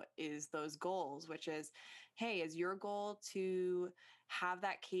talking about is those goals, which is, hey, is your goal to have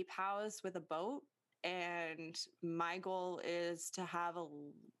that Cape house with a boat? And my goal is to have a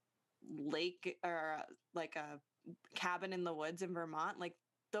lake, or like a cabin in the woods in Vermont. Like,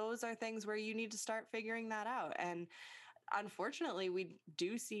 those are things where you need to start figuring that out. And unfortunately, we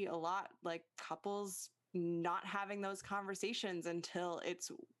do see a lot, like, couples not having those conversations until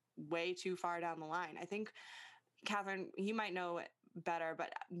it's way too far down the line. I think, Catherine, you might know it better,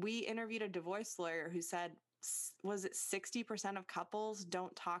 but we interviewed a divorce lawyer who said, was it 60% of couples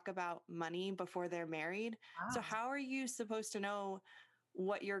don't talk about money before they're married? Wow. So how are you supposed to know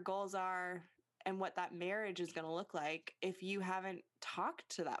what your goals are and what that marriage is going to look like if you haven't talked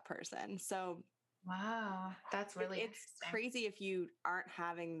to that person? So Wow, that's really it's interesting. crazy if you aren't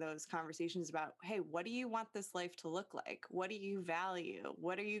having those conversations about, hey, what do you want this life to look like? What do you value?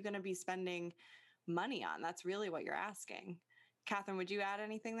 What are you going to be spending money on? That's really what you're asking. Catherine, would you add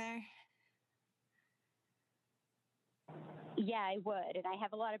anything there? Yeah, I would. And I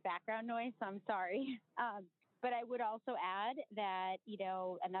have a lot of background noise, so I'm sorry. But I would also add that,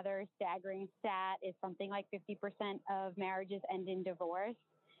 another staggering stat is something like 50% of marriages end in divorce.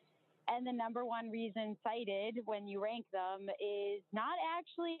 And the number one reason cited when you rank them is not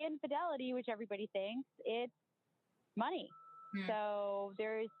actually infidelity, which everybody thinks, it's money. So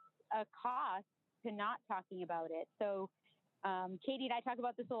there's a cost to not talking about it. So Katie and I talk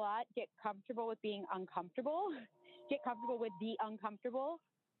about this a lot. Get comfortable with being uncomfortable. Get comfortable with the uncomfortable.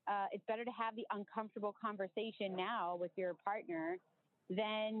 It's better to have the uncomfortable conversation now with your partner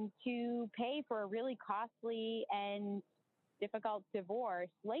than to pay for a really costly and difficult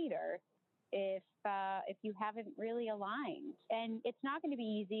divorce later if you haven't really aligned. And it's not going to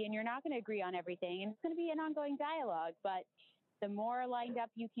be easy, and you're not going to agree on everything, and it's going to be an ongoing dialogue. But the more lined up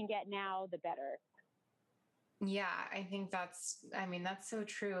you can get now, the better. Yeah, I think that's so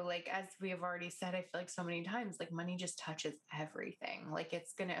true. Like, as we have already said, I feel like so many times, like, money just touches everything. Like,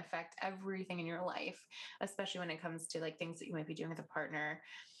 it's going to affect everything in your life, especially when it comes to like things that you might be doing with a partner.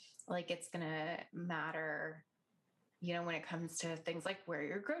 Like, it's going to matter, when it comes to things like where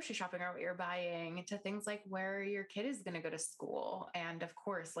you're grocery shopping or what you're buying, to things like where your kid is going to go to school. And of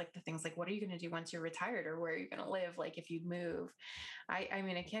course, like the things like, what are you going to do once you're retired, or where are you going to live? Like, if you move, I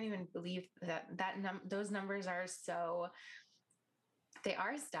mean, I can't even believe those numbers are they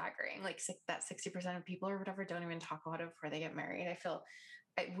are staggering. Like, that 60% of people or whatever don't even talk about it before they get married. I feel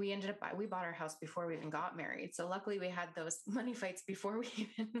we bought our house before we even got married. So luckily we had those money fights before we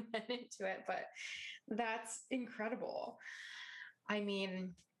even went into it, but that's incredible. I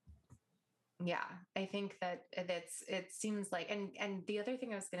mean, yeah, I think that it seems like, and the other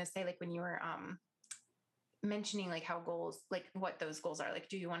thing I was going to say, like when you were, mentioning like how goals, like what those goals are, like,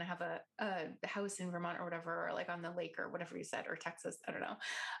 do you want to have a house in Vermont or whatever, or like on the lake or whatever you said, or Texas, I don't know,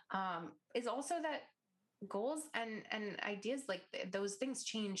 is also that goals and ideas, like those things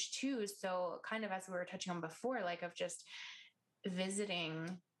change too. So kind of as we were touching on before, like of just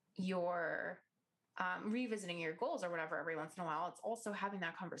visiting your revisiting your goals or whatever every once in a while, it's also having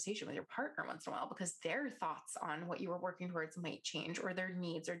that conversation with your partner once in a while, because their thoughts on what you were working towards might change, or their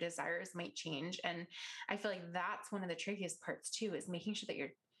needs or desires might change. And I feel like that's one of the trickiest parts too, is making sure that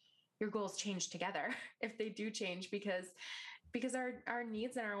your goals change together if they do change, because our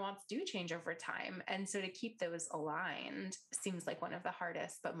needs and our wants do change over time. And so to keep those aligned seems like one of the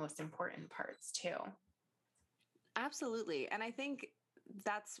hardest but most important parts too. Absolutely. And I think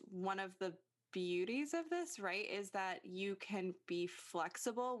that's one of the beauties of this, right? Is that you can be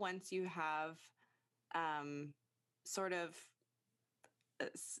flexible once you have sort of,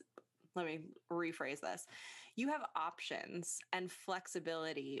 let me rephrase this. You have options and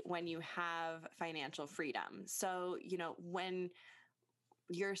flexibility when you have financial freedom. So, when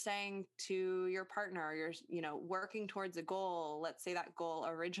you're saying to your partner, you're, working towards a goal. Let's say that goal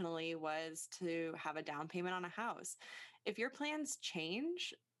originally was to have a down payment on a house. If your plans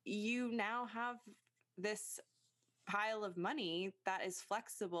change, you now have this pile of money that is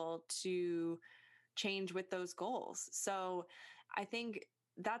flexible to change with those goals. So I think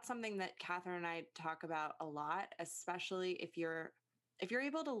that's something that Catherine and I talk about a lot, especially if you're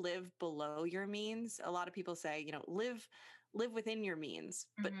able to live below your means. A lot of people say, live within your means.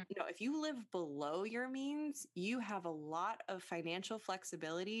 But if you live below your means, you have a lot of financial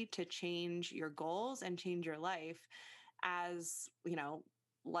flexibility to change your goals and change your life as,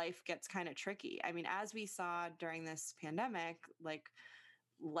 life gets kind of tricky. I mean, as we saw during this pandemic, like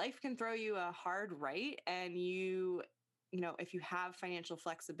life can throw you a hard right, and if you have financial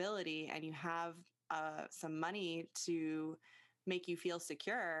flexibility and you have some money to make you feel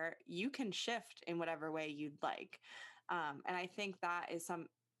secure, you can shift in whatever way you'd like. And I think that is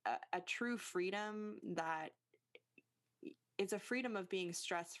a true freedom, that it's a freedom of being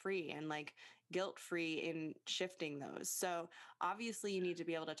stress-free and like guilt-free in shifting those. So obviously you need to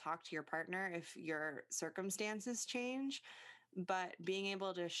be able to talk to your partner if your circumstances change, but being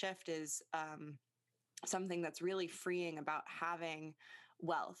able to shift is something that's really freeing about having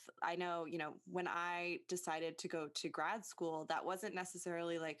wealth. I know, when I decided to go to grad school, that wasn't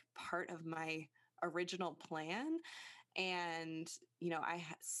necessarily like part of my original plan. And, I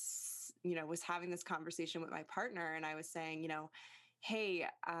was having this conversation with my partner, and I was saying, hey,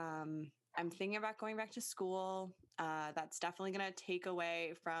 I'm thinking about going back to school. That's definitely going to take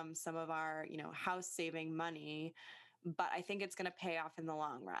away from some of our, house saving money, but I think it's going to pay off in the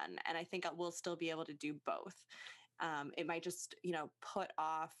long run. And I think we'll still be able to do both. It might just, put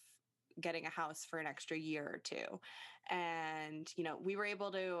off getting a house for an extra year or two. And, we were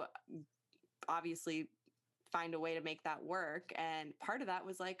able to obviously find a way to make that work. And part of that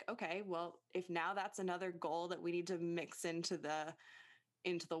was like, okay, well, if now that's another goal that we need to mix into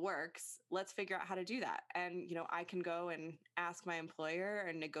the works, let's figure out how to do that. And, I can go and ask my employer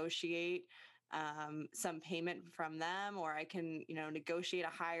and negotiate some payment from them, or I can, negotiate a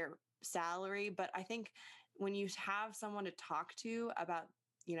higher salary. But I think when you have someone to talk to about,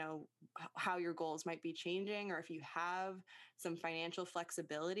 how your goals might be changing, or if you have some financial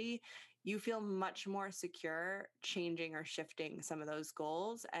flexibility, you feel much more secure changing or shifting some of those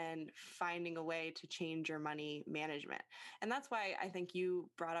goals and finding a way to change your money management. And that's why I think you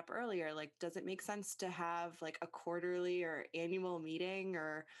brought up earlier, like, does it make sense to have like a quarterly or annual meeting,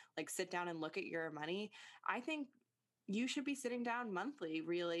 or like sit down and look at your money? I think you should be sitting down monthly,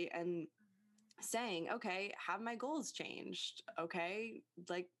 really, and saying, okay, have my goals changed? Okay,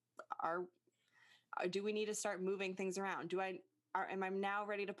 like, do we need to start moving things around? Am I now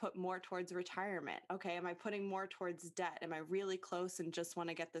ready to put more towards retirement? Okay, am I putting more towards debt? Am I really close and just want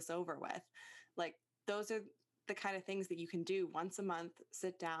to get this over with? Like, those are the kind of things that you can do once a month.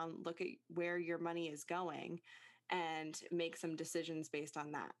 Sit down, look at where your money is going, and make some decisions based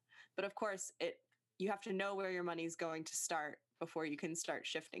on that. But of course, you have to know where your money is going to start before you can start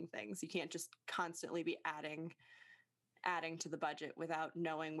shifting things. You can't just constantly be adding to the budget without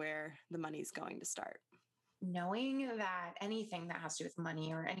knowing where the money's going to start. Knowing that anything that has to do with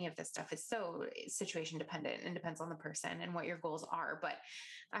money or any of this stuff is so situation dependent and depends on the person and what your goals are. But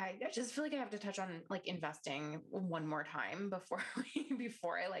I just feel like I have to touch on like investing one more time before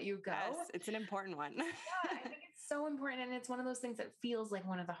I let you go. Yes, it's an important one. Yeah, I think it's so important. And it's one of those things that feels like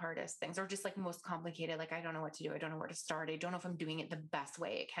one of the hardest things, or just like most complicated. Like, I don't know what to do. I don't know where to start. I don't know if I'm doing it the best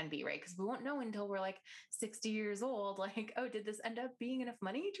way it can be, right? Because we won't know until we're like 60 years old. Like, oh, did this end up being enough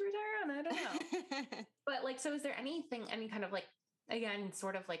money to retire on? I don't know. But like, so is there any kind of like, again,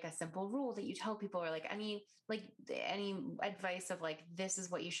 sort of like a simple rule that you tell people, or like any advice of like, this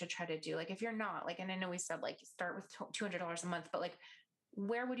is what you should try to do? Like, if you're not like, and I know we said like start with $200 a month, but like,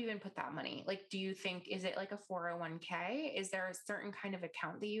 where would you even put that money? Like, do you think, is it like a 401k? Is there a certain kind of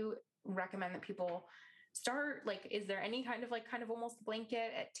account that you recommend that people start? Like, is there any kind of almost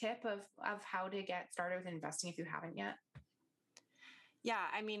blanket tip of how to get started with investing if you haven't yet? Yeah.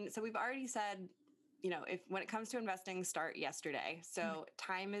 I mean, so we've already said, when it comes to investing, start yesterday. So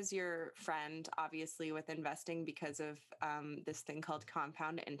time is your friend, obviously, with investing, because of this thing called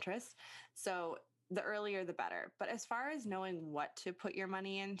compound interest. So the earlier, the better. But as far as knowing what to put your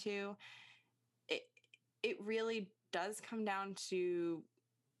money into, it really does come down to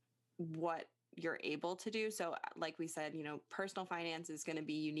what you're able to do. So like we said, personal finance is going to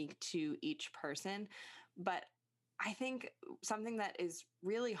be unique to each person. But I think something that is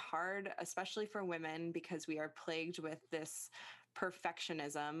really hard, especially for women, because we are plagued with this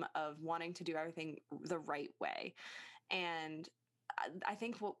perfectionism of wanting to do everything the right way. And I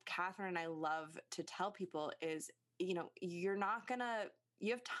think what Catherine and I love to tell people is, you're not gonna,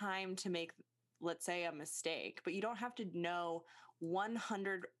 you have time to make, let's say, a mistake, but you don't have to know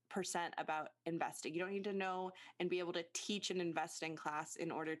 100% about investing. You don't need to know and be able to teach an investing class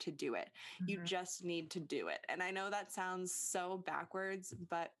in order to do it. You just need to do it. And I know that sounds so backwards,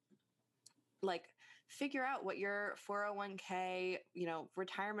 but like, figure out what your 401k,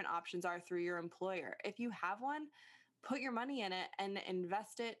 retirement options are through your employer. If you have one, put your money in it and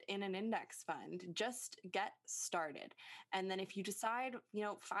invest it in an index fund. Just get started. And then if you decide,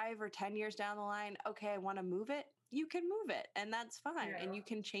 5 or 10 years down the line, okay, I want to move it, you can move it, and that's fine. Yeah. And you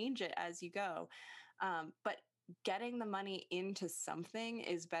can change it as you go. But getting the money into something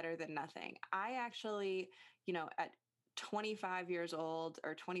is better than nothing. I actually, at 25 years old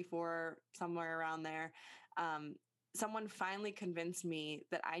or 24, somewhere around there, someone finally convinced me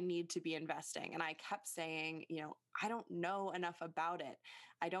that I need to be investing. And I kept saying, I don't know enough about it.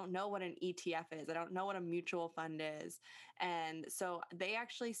 I don't know what an ETF is. I don't know what a mutual fund is. And so they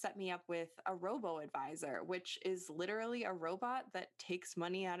actually set me up with a robo-advisor, which is literally a robot that takes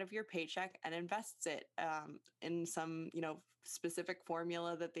money out of your paycheck and invests it in some, specific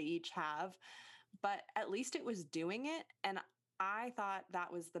formula that they each have. But at least it was doing it. And I thought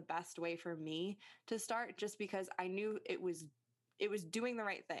that was the best way for me to start, just because I knew it was doing the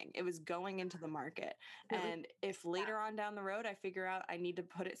right thing. It was going into the market. And if later on down the road I figure out I need to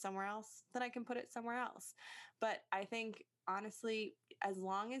put it somewhere else, then I can put it somewhere else. But I think, honestly, as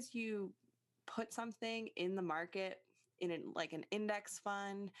long as you put something in the market, in like an index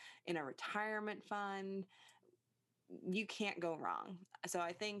fund, in a retirement fund, you can't go wrong. So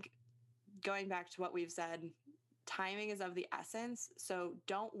I think, going back to what we've said, timing is of the essence. So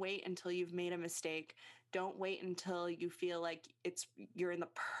don't wait until you've made a mistake. Don't wait until you feel like you're in the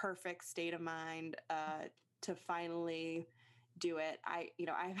perfect state of mind to finally do it. I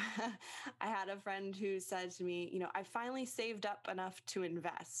had a friend who said to me, I finally saved up enough to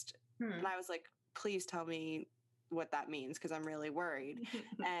invest. And I was like, please tell me what that means, because I'm really worried.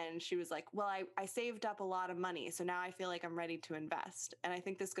 And she was like, well, I saved up a lot of money, so now I feel like I'm ready to invest. And I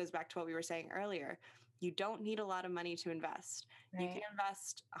think this goes back to what we were saying earlier. You don't need a lot of money to invest. Right. You can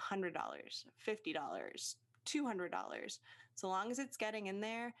invest $100, $50, $200. So long as it's getting in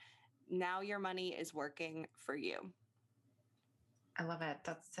there, now your money is working for you. I love it.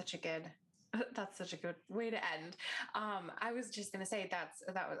 That's such a good way to end. I was just going to say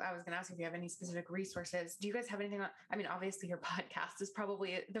I was going to ask if you have any specific resources. Do you guys have anything? I mean, obviously your podcast is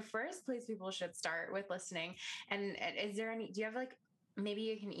probably the first place people should start with listening. And do you have maybe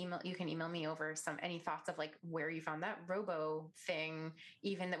you can email me over any thoughts of where you found that robo thing,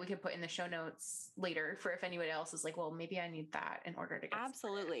 even that we could put in the show notes later for if anybody else is like, well, maybe I need that in order to get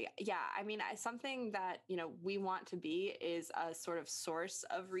Absolutely. Started. Yeah. I mean, something that, we want to be is a sort of source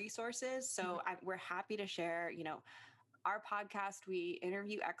of resources. So we're happy to share, our podcast. We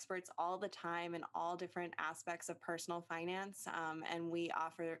interview experts all the time in all different aspects of personal finance. And we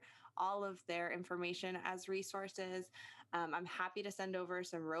offer all of their information as resources. I'm happy to send over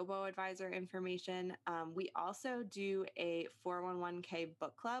some robo-advisor information. We also do a 411k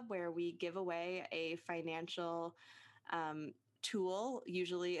book club where we give away a financial tool,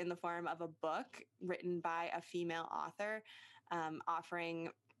 usually in the form of a book written by a female author, offering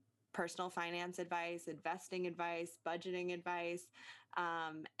personal finance advice, investing advice, budgeting advice.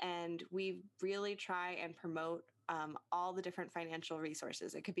 And we really try and promote all the different financial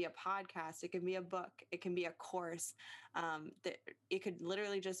resources. It could be a podcast, it can be a book, it can be a course. It could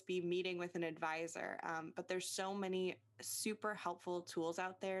literally just be meeting with an advisor. But there's so many super helpful tools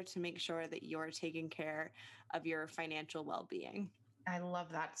out there to make sure that you're taking care of your financial well-being. I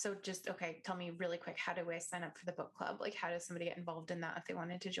love that. So tell me really quick, how do I sign up for the book club? How does somebody get involved in that if they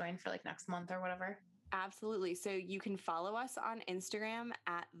wanted to join for next month or whatever? Absolutely. So you can follow us on Instagram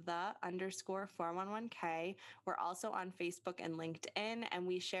at _411k. We're also on Facebook and LinkedIn, and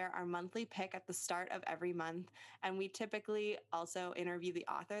we share our monthly pick at the start of every month. And we typically also interview the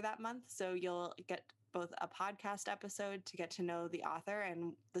author that month. So you'll get both a podcast episode to get to know the author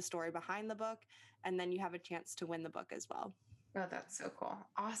and the story behind the book. And then you have a chance to win the book as well. Oh, that's so cool.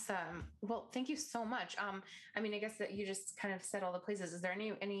 Awesome. Well, thank you so much. I mean, I guess that you just kind of said all the places. Is there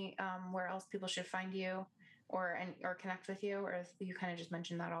any where else people should find you or connect with you, or you kind of just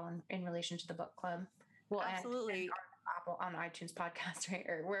mentioned that all in relation to the book club? Well, absolutely. And Apple on iTunes podcast, right?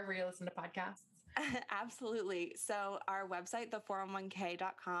 Or wherever you listen to podcasts. Absolutely. So our website,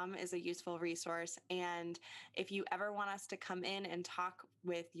 the411k.com, is a useful resource. And if you ever want us to come in and talk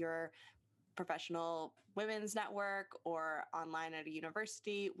with your professional women's network or online at a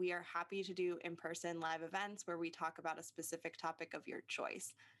university, we are happy to do in-person live events where we talk about a specific topic of your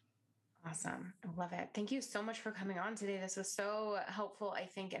choice. Awesome. I love it. Thank you so much for coming on today. This was so helpful, I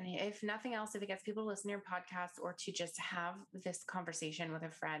think. And if nothing else, if it gets people to listen to your podcast or to just have this conversation with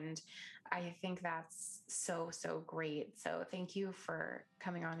a friend, I think that's so, so great. So thank you for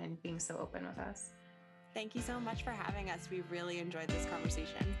coming on and being so open with us. Thank you so much for having us. We really enjoyed this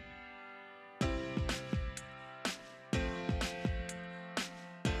conversation.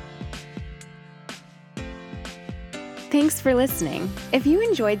 Thanks for listening. If you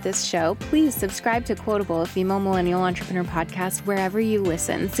enjoyed this show, please subscribe to Quotable, a female millennial entrepreneur podcast, wherever you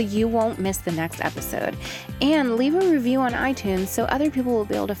listen so you won't miss the next episode. And leave a review on iTunes so other people will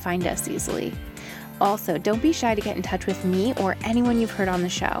be able to find us easily. Also, don't be shy to get in touch with me or anyone you've heard on the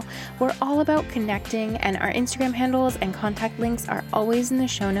show. We're all about connecting, and our Instagram handles and contact links are always in the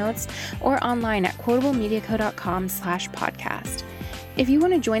show notes or online at quotablemediaco.com/podcast. If you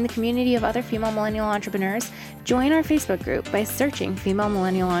want to join the community of other female millennial entrepreneurs, join our Facebook group by searching Female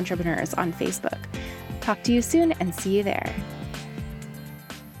Millennial Entrepreneurs on Facebook. Talk to you soon and see you there.